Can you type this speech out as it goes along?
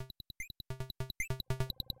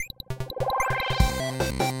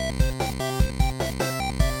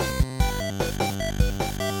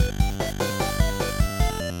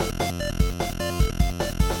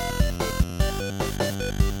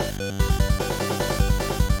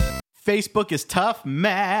Facebook is tough,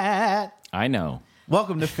 Matt. I know.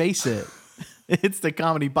 Welcome to Face It. It's the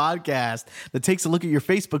comedy podcast that takes a look at your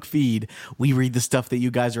Facebook feed. We read the stuff that you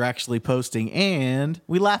guys are actually posting, and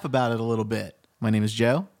we laugh about it a little bit. My name is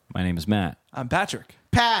Joe. My name is Matt. I'm Patrick.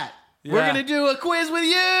 Pat, we're Yeah. going to do a quiz with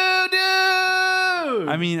you, dude.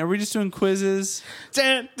 I mean, are we just doing quizzes?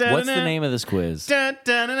 Dun, dun, What's dun, the name of this quiz? dun,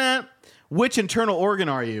 dun, dun, dun. Which internal organ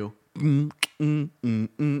are you? Why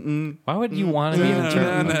would you want to be an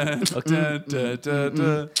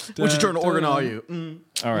internal? Which internal organ are you?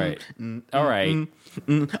 All right. All right.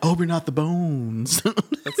 Oh, we're not the bones.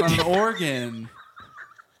 That's not an organ.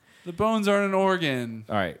 The bones aren't an organ.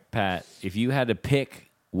 All right, Pat. If you had to pick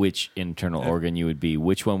which internal organ you would be,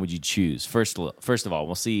 which one would you choose? First of all,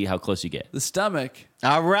 we'll see how close you get. The stomach.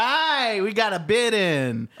 All right, we got a bid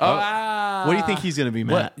in. What What do you think he's going to be,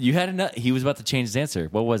 Matt? What? You had enough. He was about to change his answer.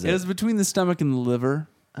 What was it? It was between the stomach and the liver.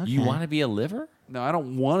 You want to be a liver? No, I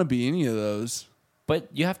don't want to be any of those. But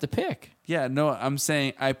you have to pick. Yeah, no, I'm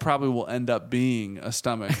saying I probably will end up being a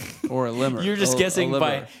stomach or a liver. You're just a guessing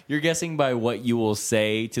liver. by what you will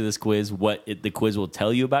say to this quiz, the quiz will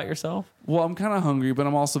tell you about yourself. Well, I'm kind of hungry, but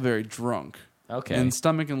I'm also very drunk. Okay. And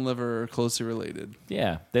stomach and liver are closely related.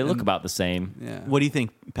 Yeah, they look about the same. Yeah. What do you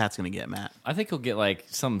think Pat's going to get, Matt? I think he'll get like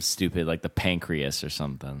something stupid like the pancreas or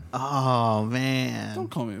something. Oh, man. Don't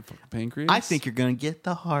call me a fucking pancreas. I think you're going to get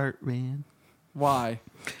the heart, man. Why?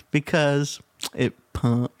 Because it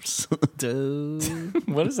pumps, dude.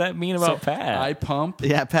 What does that mean about Pat? I pump.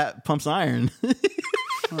 Yeah, Pat pumps iron.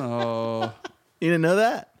 Oh. You didn't know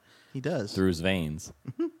that? He does. Through his veins.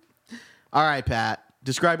 All right, Pat.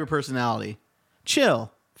 Describe your personality.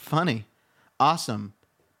 Chill. Funny. Awesome.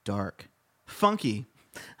 Dark. Funky.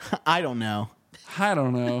 I don't know. I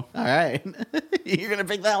don't know. All right. You're going to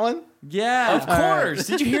pick that one? Yeah. Of course.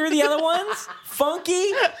 Did you hear the other ones?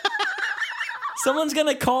 Funky? Someone's going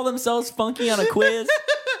to call themselves funky on a quiz?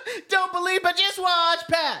 Don't believe, but just watch,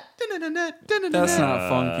 Pat. That's not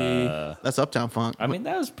funky. That's Uptown Funk. I mean,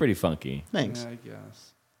 that was pretty funky. Thanks. Yeah, I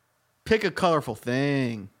guess. Pick a colorful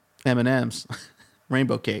thing. M&M's.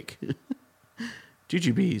 Rainbow cake.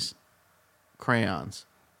 Jujubes. Crayons.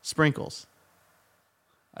 Sprinkles.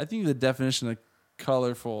 I think the definition of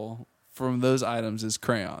colorful from those items is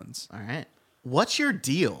crayons. All right. What's your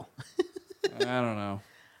deal? I don't know.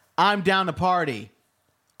 I'm down to party.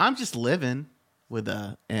 I'm just living with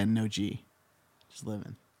a N, no G. Just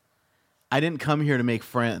living. I didn't come here to make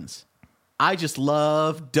friends. I just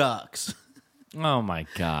love ducks. Oh, my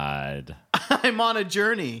God. I'm on a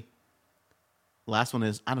journey. Last one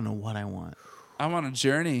is, I don't know what I want. I'm on a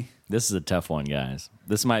journey. This is a tough one, guys.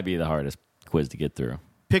 This might be the hardest quiz to get through.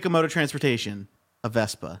 Pick a mode of transportation. A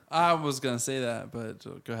Vespa. I was going to say that,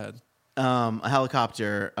 but go ahead. A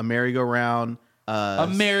helicopter. A merry-go-round. A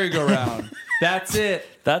merry-go-round. That's it.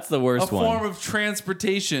 That's the A worst one. form of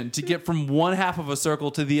transportation to get from one half of a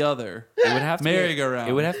circle to the other. It would have to merry-go-round.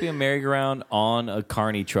 It would have to be a merry-go-round on a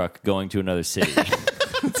carny truck going to another city.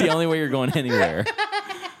 It's the only way you're going anywhere.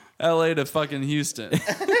 LA to fucking Houston.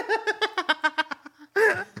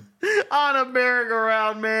 On a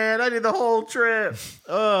merry-go-round, man. I did the whole trip.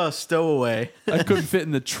 Oh, stowaway. I couldn't fit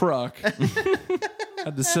in the truck.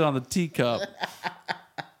 Had to sit on the teacup.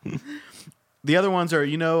 The other ones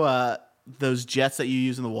are, those jets that you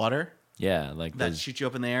use in the water Yeah, like that those shoot you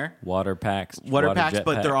up in the air? water packs. Water packs, jet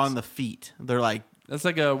but they're packs. on the feet. They're like, That's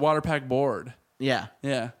like a water pack board. yeah.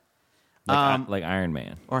 Yeah. Like Iron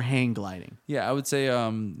Man. Or hang gliding. Yeah, I would say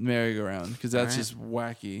merry-go-round because that's All right. just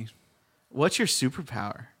wacky. What's your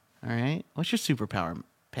superpower? All right. What's your superpower,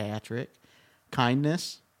 Patrick?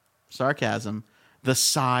 Kindness, sarcasm, the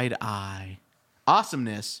side eye,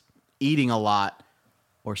 awesomeness, eating a lot,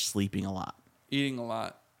 or sleeping a lot. Eating a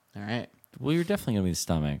lot. All right. Well, you're definitely going to be the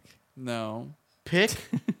stomach. No. Pick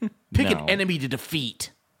an No. enemy to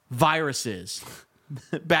defeat. Viruses,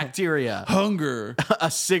 bacteria, Hunger.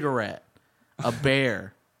 a cigarette, a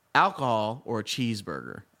bear, alcohol, or a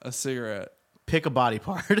cheeseburger. A cigarette. Pick a body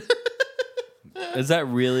part. Is that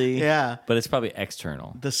really? Yeah. But it's probably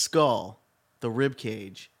external. The skull, the rib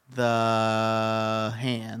cage, the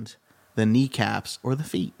hand, the kneecaps, or the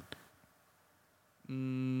feet.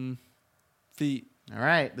 Feet. All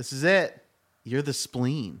right, this is it. You're the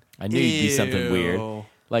spleen. I knew you'd be something Ew. weird.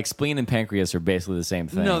 Like spleen and pancreas are basically the same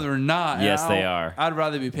thing. No, they're not. Yes, they are. I'd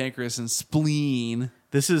rather be pancreas and spleen.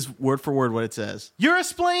 This is word for word what it says. You're a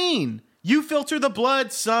spleen. You filter the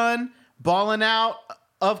blood, son. Balling out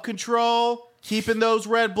of control, keeping those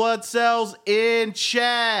red blood cells in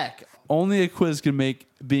check. Only a quiz can make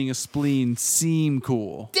being a spleen seem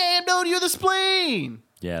cool. Damn, dude, you're the spleen.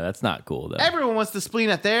 Yeah, that's not cool though. Everyone wants the spleen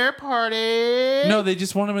at their party. No, they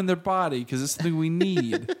just want them in their body because it's something we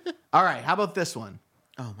need. All right, how about this one?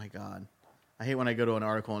 Oh my god. I hate when I go to an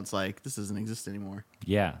article and it's like, this doesn't exist anymore.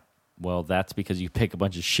 Yeah. Well, that's because you pick a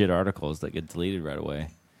bunch of shit articles that get deleted right away.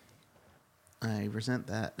 I resent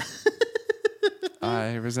that.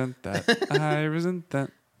 I resent that. I resent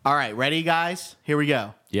that. All right, ready, guys? Here we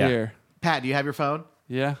go. Yeah. Here. Pat, do you have your phone?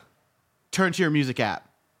 Yeah. Turn to your music app.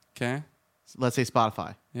 Okay. Let's say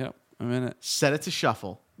Spotify. Yep. I'm in it. Set it to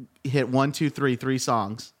shuffle. Hit 1, 2, 3, 3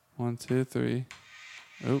 songs. 1, 2, 3.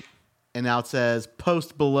 Oop. And now it says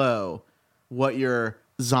post below what your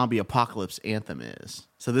zombie apocalypse anthem is.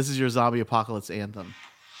 So this is your zombie apocalypse anthem.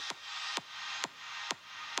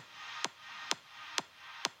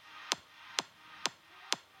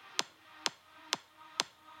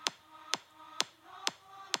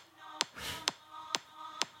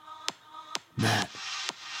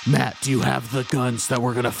 Matt, do you have the guns that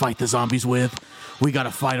we're going to fight the zombies with? We got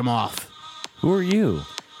to fight them off. Who are you?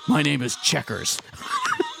 My name is Checkers.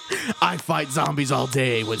 I fight zombies all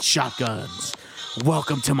day with shotguns.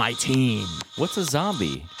 Welcome to my team. What's a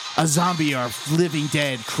zombie? A zombie are living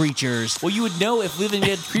dead creatures. Well, you would know if living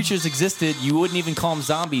dead creatures existed, you wouldn't even call them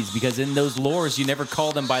zombies because in those lores, you never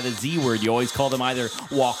call them by the Z word. You always call them either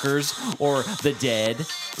walkers or the dead.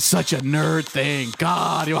 Such a nerd thing.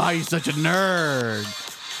 God, why are you such a nerd?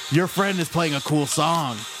 Your friend is playing a cool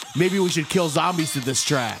song. Maybe we should kill zombies to this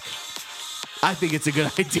track. I think it's a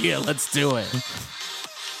good idea. Let's do it.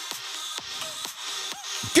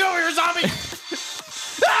 Get over here, zombie!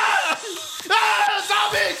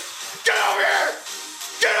 Zombies! Get over here!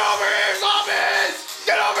 Get over here, zombies!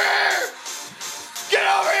 Get over here! Get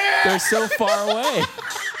over here! They're so far away.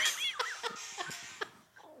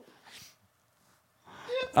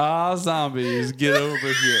 Ah, zombies, get over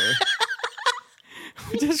here.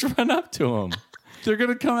 Just run up to them. They're going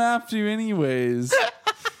to come after you anyways.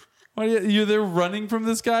 Why they're running from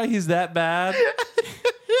this guy? He's that bad?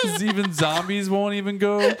 Even zombies won't even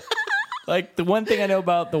go? Like, the one thing I know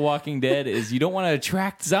about The Walking Dead is you don't want to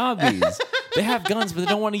attract zombies. They have guns, but they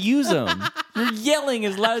don't want to use them. You're yelling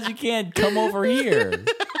as loud as you can, come over here.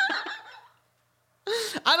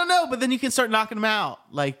 I don't know, but then you can start knocking them out.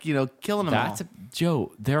 Like, killing them all.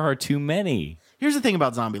 Joe, there are too many. Here's the thing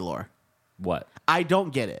about zombie lore. What? I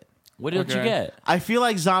don't get it. What did you Okay. get? I feel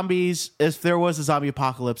like zombies, if there was a zombie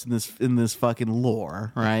apocalypse in this fucking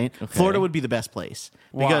lore, right? Okay. Florida would be the best place.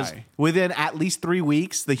 Because Why? within at least 3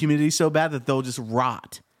 weeks, the humidity's so bad that they'll just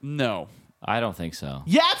rot. No. I don't think so.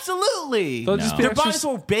 Yeah, absolutely. They'll just be Their extra- bodies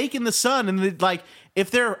will bake in the sun, and if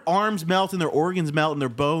their arms melt and their organs melt and their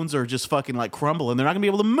bones are just fucking like crumble, and they're not gonna be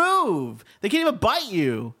able to move. They can't even bite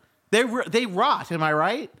you. They rot. Am I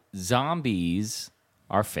right? Zombies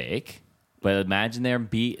are fake, but imagine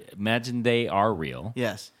they are real.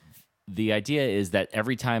 Yes. The idea is that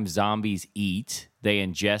every time zombies eat, they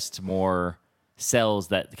ingest more cells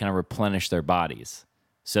that kind of replenish their bodies.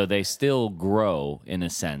 So they still grow in a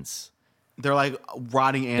sense. They're like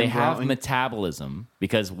rotting and They have growing. metabolism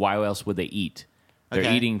because why else would they eat? They're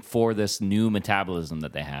Okay. eating for this new metabolism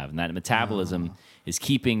that they have. And that metabolism is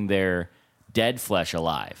keeping their dead flesh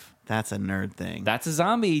alive. That's a nerd thing. That's a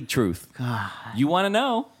zombie truth. You want to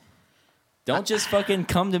know? Don't just fucking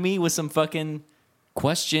come to me with some fucking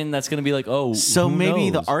question that's going to be like, oh, So who maybe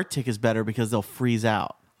the knows? Arctic is better because they'll freeze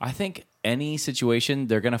out. I think any situation,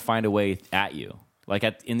 they're going to find a way at you. Like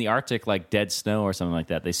in the Arctic, like dead snow or something like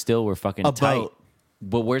that, they still were fucking A tight. boat.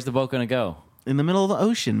 But where's the boat going to go? In the middle of the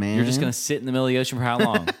ocean, man. You're just going to sit in the middle of the ocean for how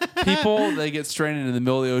long? People, they get stranded in the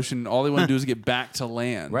middle of the ocean. All they want to do is get back to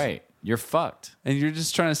land. Right. You're fucked. And you're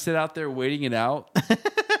just trying to sit out there waiting it out.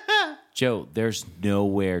 Joe, there's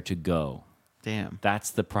nowhere to go. Damn.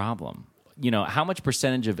 That's the problem. How much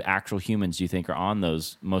percentage of actual humans do you think are on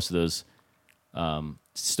most of those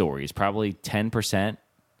stories? Probably 10%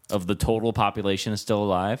 of the total population is still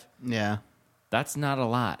alive. Yeah. That's not a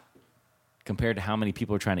lot compared to how many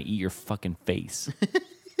people are trying to eat your fucking face.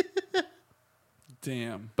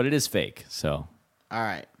 Damn. But it is fake, so. All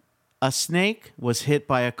right. A snake was hit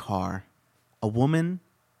by a car. A woman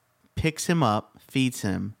picks him up, feeds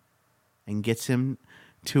him, and gets him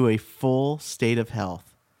to a full state of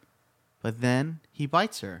health. But then he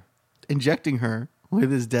bites her, injecting her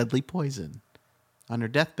with his deadly poison. On her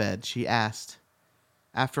deathbed, she asked,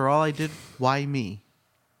 "After all I did, why me?"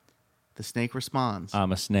 The snake responds,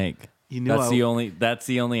 I'm a snake. You knew That's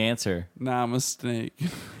the only answer. Nah, I'm a snake.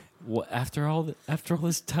 Well, after all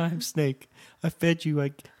this time, snake, I fed you.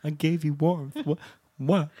 I gave you warmth.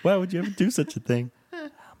 Why would you ever do such a thing?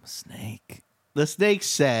 I'm a snake. The snake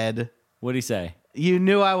said, What'd he say? "You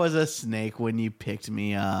knew I was a snake when you picked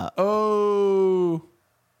me up." Oh.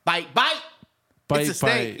 Bite, bite. Bite, It's a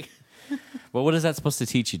snake. Well, what is that supposed to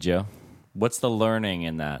teach you, Joe? What's the learning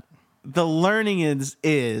in that? The learning is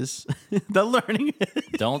the learning.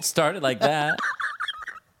 Don't start it like that.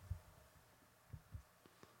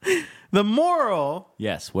 The moral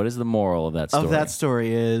Yes. What is the moral of that story? of that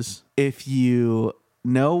story is if you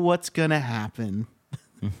know what's gonna happen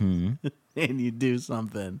and you do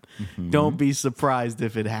something, don't be surprised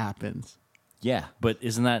if it happens. Yeah, but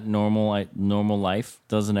isn't that normal life?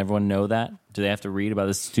 Doesn't everyone know that? Do they have to read about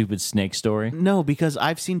this stupid snake story? No, because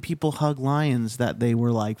I've seen people hug lions that they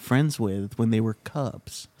were like friends with when they were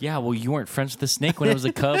cubs. Yeah, well, you weren't friends with the snake when it was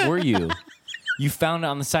a cub, were you? You found it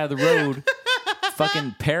on the side of the road,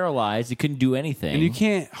 fucking paralyzed. It couldn't do anything. And you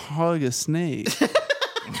can't hug a snake.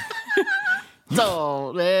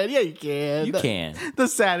 Oh man, yeah, you can. You can. The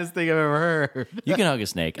saddest thing I've ever heard. You can hug a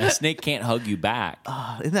snake. A snake can't hug you back.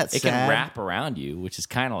 Isn't that It sad? can wrap around you, which is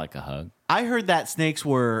kind of like a hug. I heard that snakes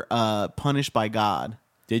were punished by God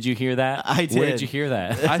Did you hear that? I Where did. did you hear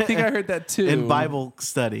that? I think I heard that too. in Bible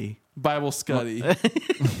study. Bible study.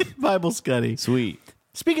 Bible study. Sweet.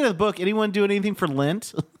 Speaking of the book, anyone do anything for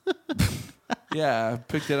Lent? Yeah, I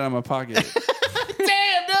picked it out of my pocket.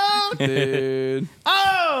 Damn, dude! Dude,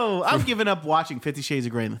 Oh, I'm giving up watching 50 Shades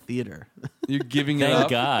of Grey in the theater. you're giving it Thank up.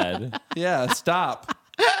 God. Yeah, stop.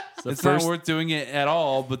 It's first- not worth doing it at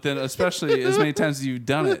all, but then especially as many times as you've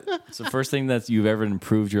done it. It's the first thing that you've ever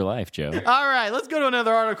improved your life, Joe. All right, let's go to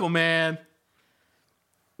another article, man.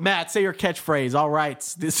 Matt, say your catchphrase. All right.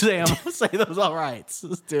 Say those all rights.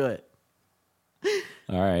 Let's do it.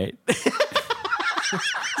 All right. Is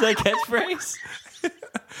that a catchphrase?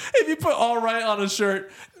 If you put all right on a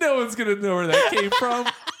shirt, no one's going to know where that came from.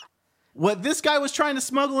 What this guy was trying to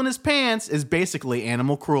smuggle in his pants is basically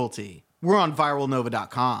animal cruelty. We're on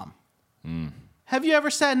viralnova.com. Have you ever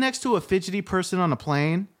sat next to a fidgety person on a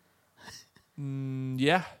plane?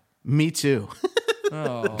 Yeah. Me too.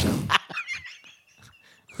 Oh,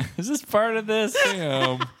 Is this part of this?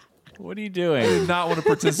 damn. What are you doing? Not want to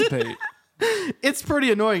participate. It's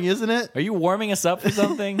pretty annoying, isn't it? Are you warming us up for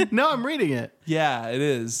something? No, I'm reading it. Yeah, it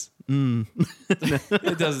is.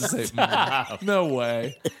 It doesn't say. No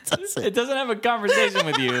way. It doesn't have a conversation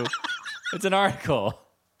with you. It's an article.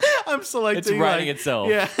 I'm selecting. It's writing itself.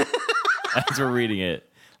 Yeah. As we're reading it.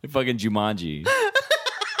 Like fucking Jumanji.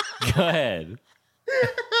 Go ahead.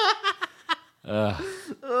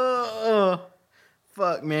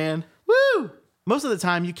 Fuck, man. Woo! Most of the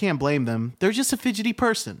time, you can't blame them. They're just a fidgety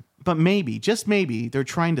person. But maybe, just maybe, they're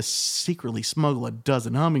trying to secretly smuggle a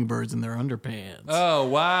dozen hummingbirds in their underpants. Oh,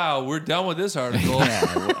 wow. We're done with this article.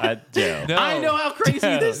 Joe. No. I know how crazy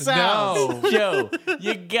this sounds. No. Joe,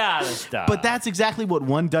 you gotta stop. But that's exactly what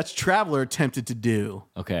one Dutch traveler attempted to do.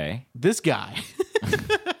 okay. This guy,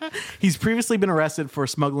 he's previously been arrested for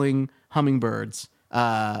smuggling hummingbirds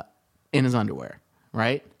in his underwear,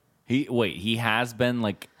 right? He has been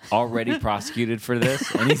like already prosecuted for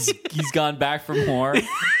this, and he's gone back for more.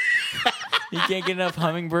 He can't get enough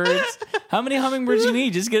hummingbirds. How many hummingbirds you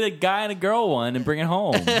need? Just get a guy and a girl one and bring it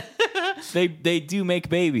home. They do make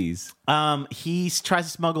babies He tries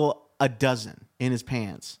to smuggle a dozen in his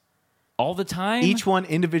pants. all the time. Each one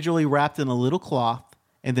individually wrapped in a little cloth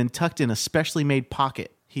and then tucked in a specially made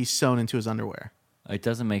pocket he's sewn into his underwear. It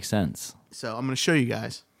doesn't make sense. So I'm going to show you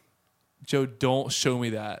guys. Joe, don't show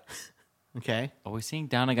me that. Okay? Are we seeing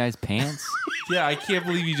down a guy's pants? Yeah, I can't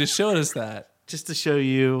believe you just showed us that. Just to show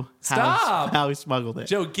you Stop. how he smuggled it.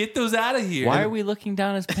 Joe, get those out of here. Why are we looking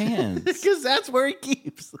down his pants? Because that's where he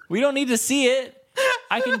keeps. We don't need to see it.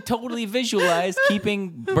 I can totally visualize keeping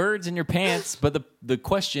birds in your pants, but the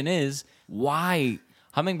question is why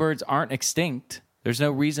hummingbirds aren't extinct. There's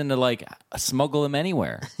no reason to like smuggle them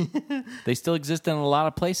anywhere. They still exist in a lot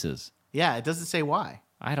of places. Yeah, it doesn't say why.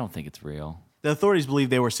 I don't think it's real. The authorities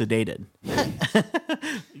believe they were sedated.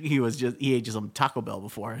 He ate just some Taco Bell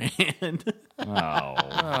beforehand.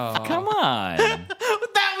 Oh, come on.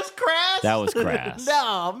 That was crass. That was crass.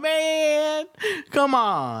 No, man. Come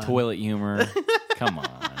on. Toilet humor. Come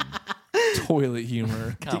on. toilet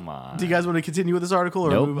humor? Come on. Do you guys want to continue with this article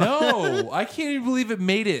or Nope. move on? No, I can't even believe it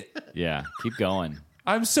made it. Yeah, keep going.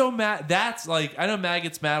 I'm so mad. That's like, I know Matt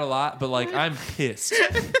gets mad a lot, but like, I'm pissed.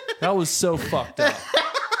 That was so fucked up.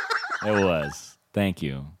 It was. Thank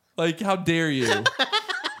you. Like, how dare you?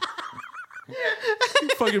 You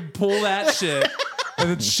fucking pull that shit and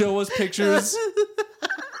then show us pictures.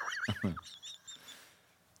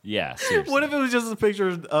 Yeah, seriously. What if it was just a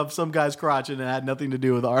picture of some guy's crotch and it had nothing to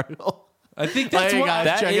do with the article? I think that's Hey, what guys.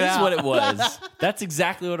 That Check it is out. what it was. That's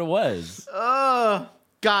exactly what it was.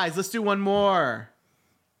 Guys, let's do one more.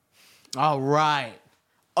 All right.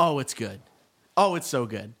 Oh, it's good. Oh, it's so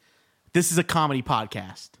good. This is a comedy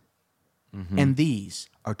podcast. And these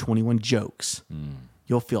are 21 jokes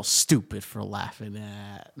you'll feel stupid for laughing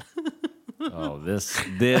at. Oh,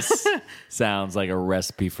 this sounds like a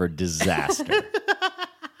recipe for disaster.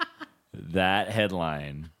 That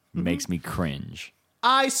headline makes me cringe.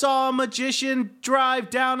 I saw a magician drive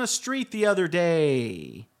down a street the other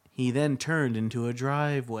day. He then turned into a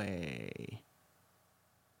driveway.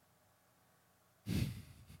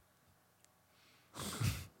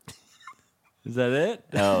 Is that it?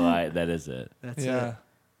 Oh, that is it. That's Yeah. it.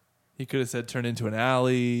 He could have said turn into an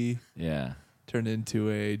alley, Yeah. turned into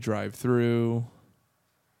a drive-through,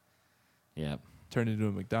 Yep. turned into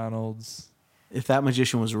a McDonald's. If that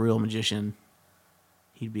magician was a real magician,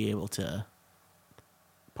 he'd be able to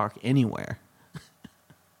park anywhere.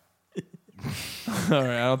 All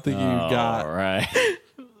right, I don't think you got All right.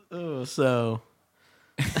 Oh, so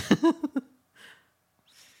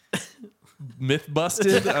myth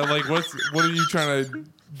busted. I'm like, what are you trying to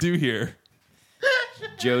do here?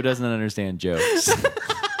 Joe doesn't understand jokes.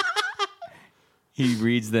 He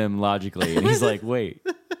reads them logically, and he's like, wait.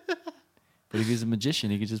 But if he's a magician,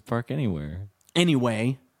 he could just park anywhere.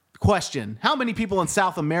 anyway, question. How many people in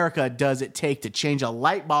South America does it take to change a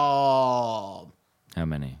light bulb? How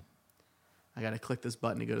many? I got to click this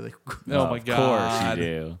button to go to the... Oh my Of god! course you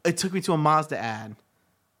do. It took me to a Mazda ad.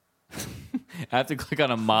 I have to click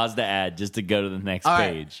on a Mazda ad just to go to the next All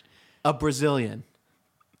right. page. A Brazilian.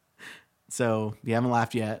 So, you haven't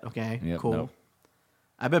laughed yet, okay? Yep, cool. nope.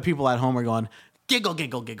 I bet people at home are going, giggle,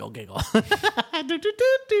 giggle, giggle, giggle. do, do,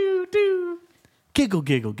 do, do, do. Giggle,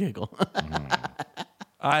 giggle, giggle.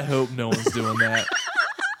 I hope no one's doing that.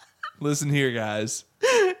 Listen here, guys.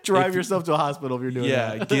 Drive yourself to a hospital if you're doing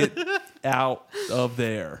Yeah, that. get out of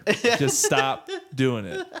there. Just stop doing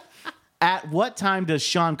it. At what time does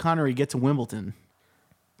Sean Connery get to Wimbledon?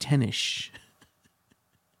 Tennis.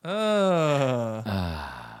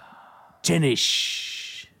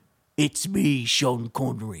 Tennis. It's me, Sean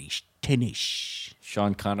Connery. Tennis.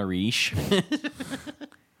 Sean Connery.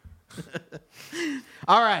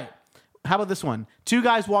 All right. How about this one? Two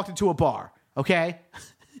guys walked into a bar, okay?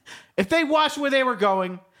 If they watched where they were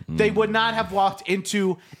going, they would not have walked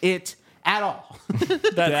into it at all.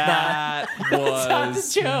 That was not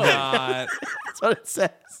the joke. not. That's what it says.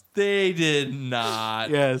 They did not.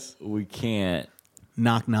 Yes. We can't.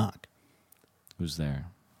 Knock, knock. Who's there?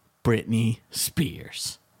 Britney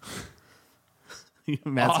Spears.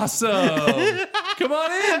 Awesome. Come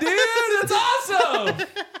on in, dude. That's awesome.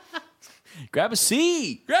 Grab a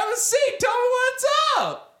seat. Grab a seat. Tell me what's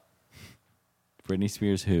up. Britney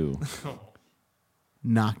Spears who?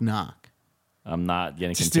 Knock, knock. I'm not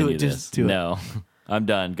going to Just do continue it, this. just do it. No. I'm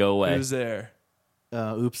done. Go away. Who's there?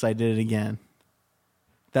 Oops, I did it again.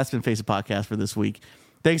 That's been Face It Podcast for this week.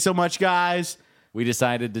 Thanks so much, guys. We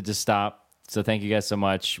decided to just stop. So thank you guys so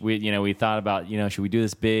much. We thought about, should we do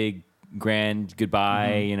this big grand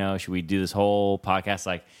goodbye? Should we do this whole podcast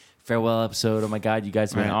like farewell episode? Oh my God, you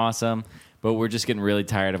guys have been Right. awesome. But we're just getting really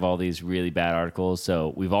tired of all these really bad articles.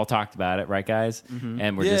 So we've all talked about it, right, guys?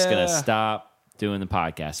 And we're just going to Yeah. stop doing the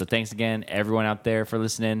podcast. So thanks again, everyone out there, for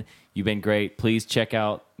listening. You've been great. Please check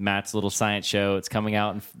out Matt's little science show. It's coming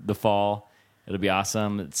out in the fall. It'll be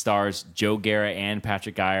awesome. It stars Joe Guerra and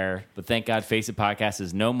Patrick Geyer. But thank God, Face It Podcast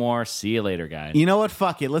is no more. See you later, guys. You know what?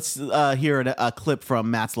 Fuck it. Let's hear a clip from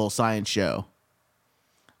Matt's little science show.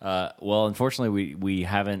 Well, unfortunately, we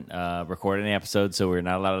haven't recorded any episodes, so we're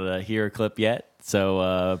not allowed to hear a clip yet. So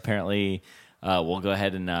apparently, we'll go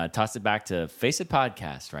ahead and toss it back to Face It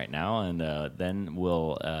Podcast right now, and then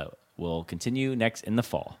we'll continue next in the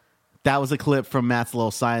fall. That was a clip from Matt's little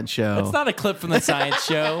science show. It's not a clip from the science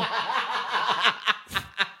show.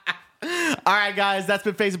 All right, guys, that's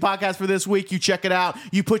been Face It Podcast for this week. You check it out.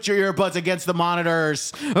 You put your earbuds against the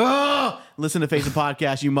monitors. Listen to Face It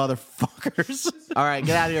Podcast, you motherfuckers. All right,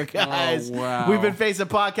 get out of here, guys. Oh, wow. We've been Face It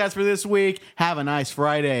Podcast for this week. Have a nice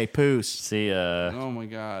Friday. Poos. See ya. Oh my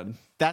god.